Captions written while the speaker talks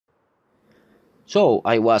So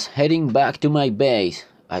I was heading back to my base.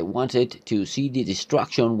 I wanted to see the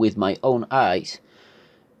destruction with my own eyes.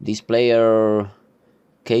 This player,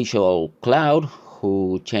 Casual Cloud,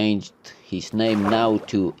 who changed his name now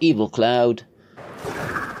to Evil Cloud,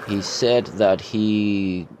 he said that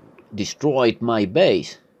he destroyed my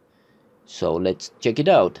base. So let's check it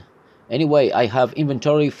out. Anyway, I have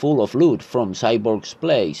inventory full of loot from Cyborg's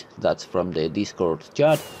place. That's from the Discord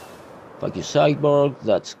chat. Fuck you, Cyborg,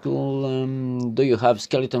 that's cool. Do you have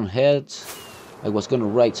skeleton heads? I was gonna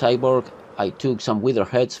write Cyborg. I took some wither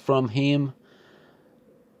heads from him.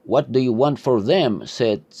 What do you want for them?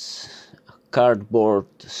 Said Cardboard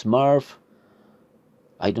Smurf.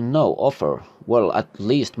 I don't know, offer. Well, at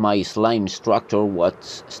least my slime structure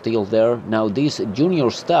was still there. Now this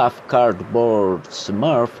junior staff, Cardboard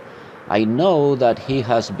Smurf, I know that he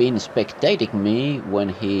has been spectating me when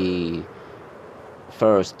he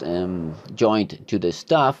first joined to the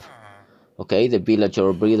staff. Okay, the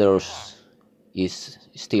villager breeders is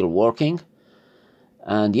still working.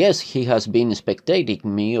 And yes, he has been spectating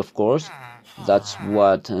me, of course. That's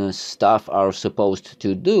what staff are supposed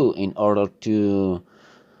to do in order to,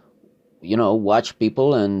 watch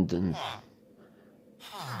people and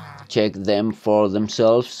check them for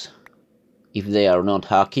themselves if they are not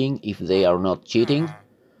hacking, if they are not cheating.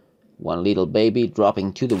 One little baby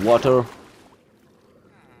dropping to the water.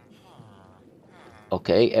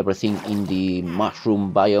 Okay, everything in the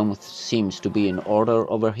mushroom biome seems to be in order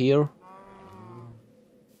over here.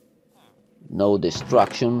 No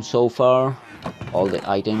destruction so far. All the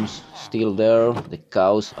items still there. The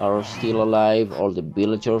cows are still alive. All the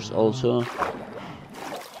villagers also.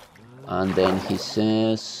 And then he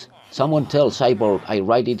says, someone tell Cyborg I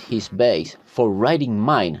raided his base for raiding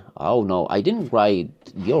mine. Oh no, I didn't raid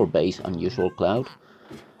your base, Unusual Cloud.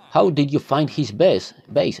 How did you find his base,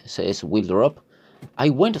 says Wildrop. I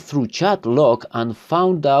went through chat log and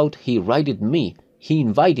found out he raided me. He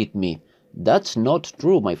invited me. That's not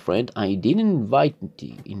true, my friend. I didn't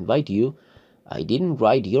invite you. I didn't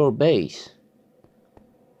raid your base.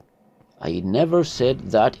 I never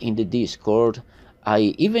said that in the Discord.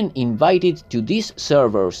 I even invited to this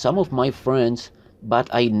server some of my friends, but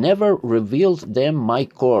I never revealed them my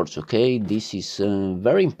cords, okay? This is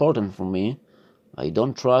very important for me. I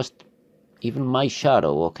don't trust even my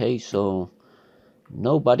shadow, okay? So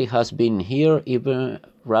nobody has been here, even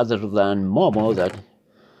rather than Momo that...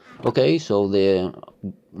 Okay, so the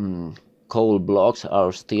coal blocks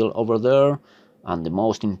are still over there, and the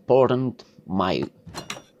most important, my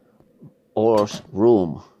ores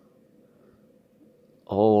room.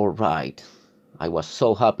 Alright, I was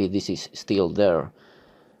so happy this is still there.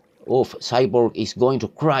 Oof, Cyborg is going to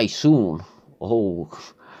cry soon. Oh,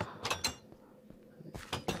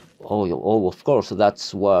 of course,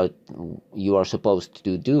 that's what you are supposed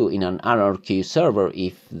to do in an anarchy server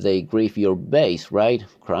if they grief your base, right?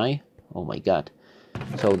 Cry? Oh my god.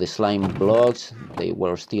 So the slime blocks, they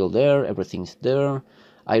were still there, everything's there.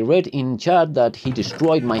 I read in chat that he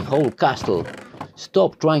destroyed my whole castle.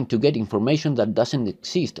 Stop trying to get information that doesn't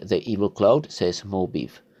exist, the evil cloud, says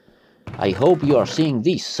Mobeef. I hope you are seeing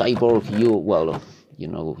this, Cyborg.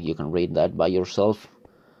 You can read that by yourself.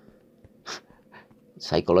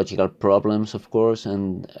 Psychological problems, of course,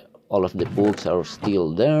 and all of the books are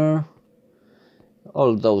still there.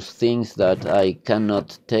 All those things that I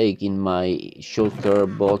cannot take in my shulker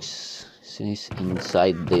boxes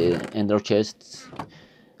inside the ender chests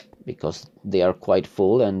because they are quite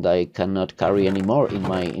full and I cannot carry any more in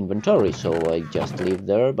my inventory, so I just leave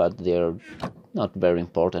there, but they're not very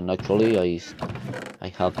important actually. I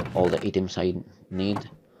have all the items I need.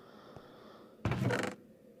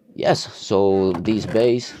 Yes, so this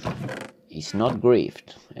base is not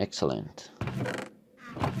griefed. Excellent.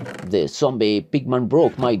 The zombie pigman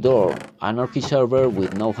broke my door. Anarchy server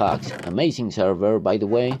with no hacks. Amazing server, by the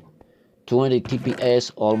way. 20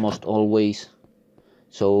 TPS almost always.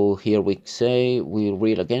 So here we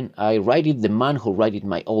read again. I raided the man who raided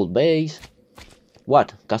my old base.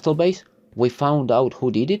 What? Castle base? We found out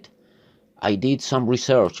who did it? I did some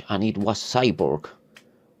research and it was Cyborg.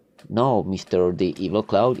 No, Mr. the Evil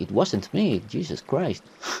Cloud, it wasn't me. Jesus Christ.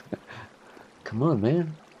 Come on,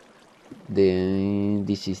 man.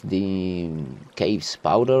 This is the cave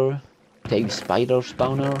spider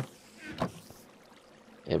spawner.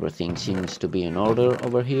 Everything seems to be in order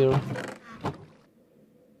over here.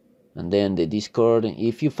 And then the Discord.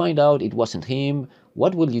 If you find out it wasn't him,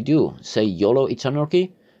 what will you do? Say YOLO, it's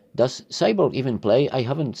anarchy? Does Cyborg even play? I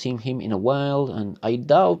haven't seen him in a while, and I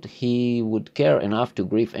doubt he would care enough to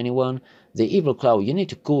grief anyone. The Evil Cloud, you need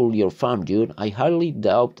to cool your farm, dude. I highly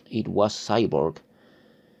doubt it was Cyborg.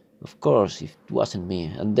 Of course, it wasn't me.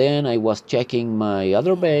 And then I was checking my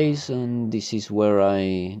other base, and this is where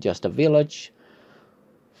I just a village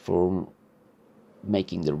for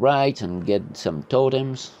making the rites and get some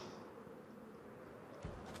totems.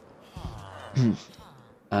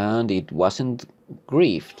 And it wasn't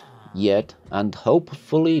griefed yet, and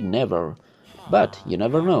hopefully never. But you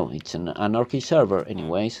never know, it's an anarchy server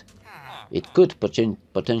anyways. It could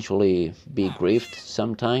potentially be griefed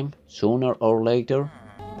sometime, sooner or later.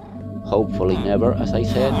 Hopefully never, as I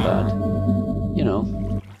said, but you know,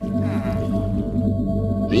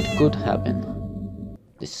 it could happen.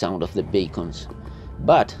 The sound of the beacons.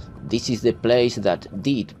 But this is the place that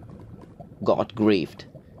did got griefed.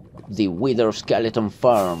 The Wither Skeleton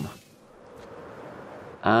Farm.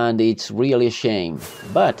 And it's really a shame.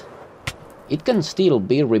 But it can still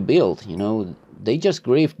be rebuilt, you know. They just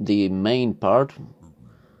griefed the main part.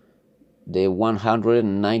 The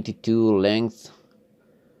 192 length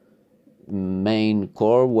main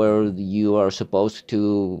core where you are supposed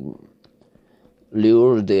to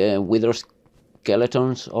lure the Wither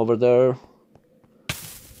skeletons over there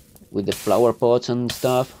with the flower pots and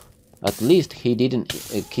stuff. At least he didn't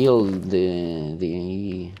kill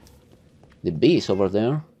the bees over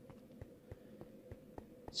there.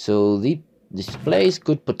 So this place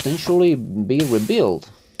could potentially be rebuilt.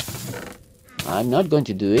 I'm not going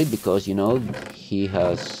to do it because, you know, he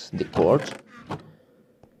has the court.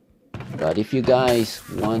 But if you guys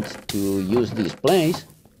want to use this place,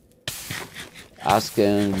 ask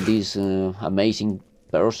this amazing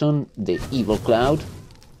person, the Evil Cloud,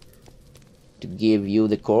 to give you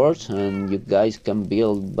the courts, and you guys can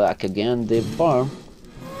build back again the farm.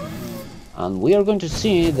 And we are going to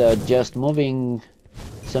see that just moving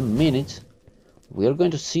some minutes, we are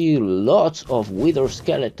going to see lots of Wither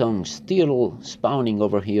skeletons still spawning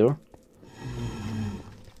over here,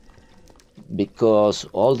 because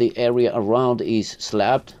all the area around is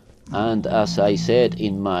slabbed. And as I said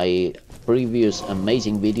in my previous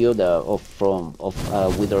amazing video of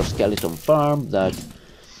Wither skeleton farm, that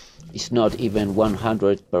it's not even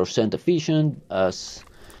 100% efficient, as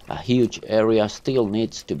a huge area still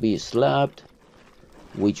needs to be slabbed,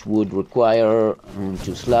 which would require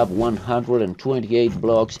to slab 128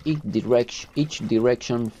 blocks each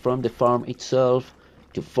direction from the farm itself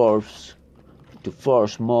to force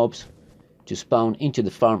mobs to spawn into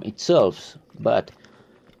the farm itself. But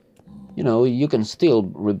you know, you can still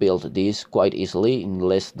rebuild this quite easily in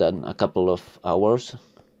less than a couple of hours.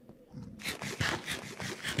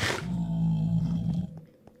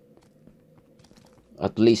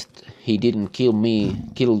 At least he didn't kill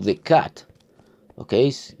the cat.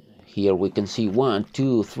 Okay, here we can see 1,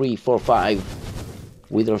 2, 3, 4, 5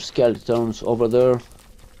 Wither skeletons over there.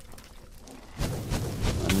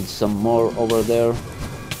 And some more over there.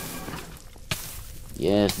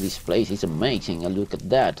 Yes, this place is amazing, and look at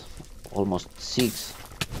that. Almost 6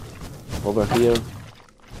 over here.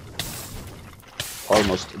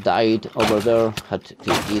 Almost died over there, had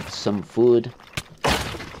to eat some food.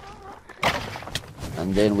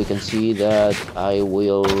 And then we can see that I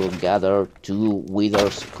will gather 2 Wither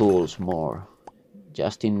skulls more,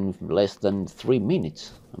 just in less than 3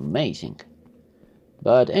 minutes. Amazing.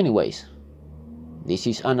 But anyways, this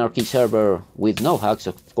is Anarchy server with no hacks,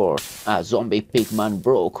 of course. A zombie pigman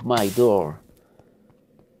broke my door.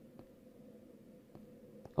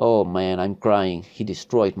 Oh man, I'm crying. He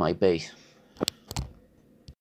destroyed my base.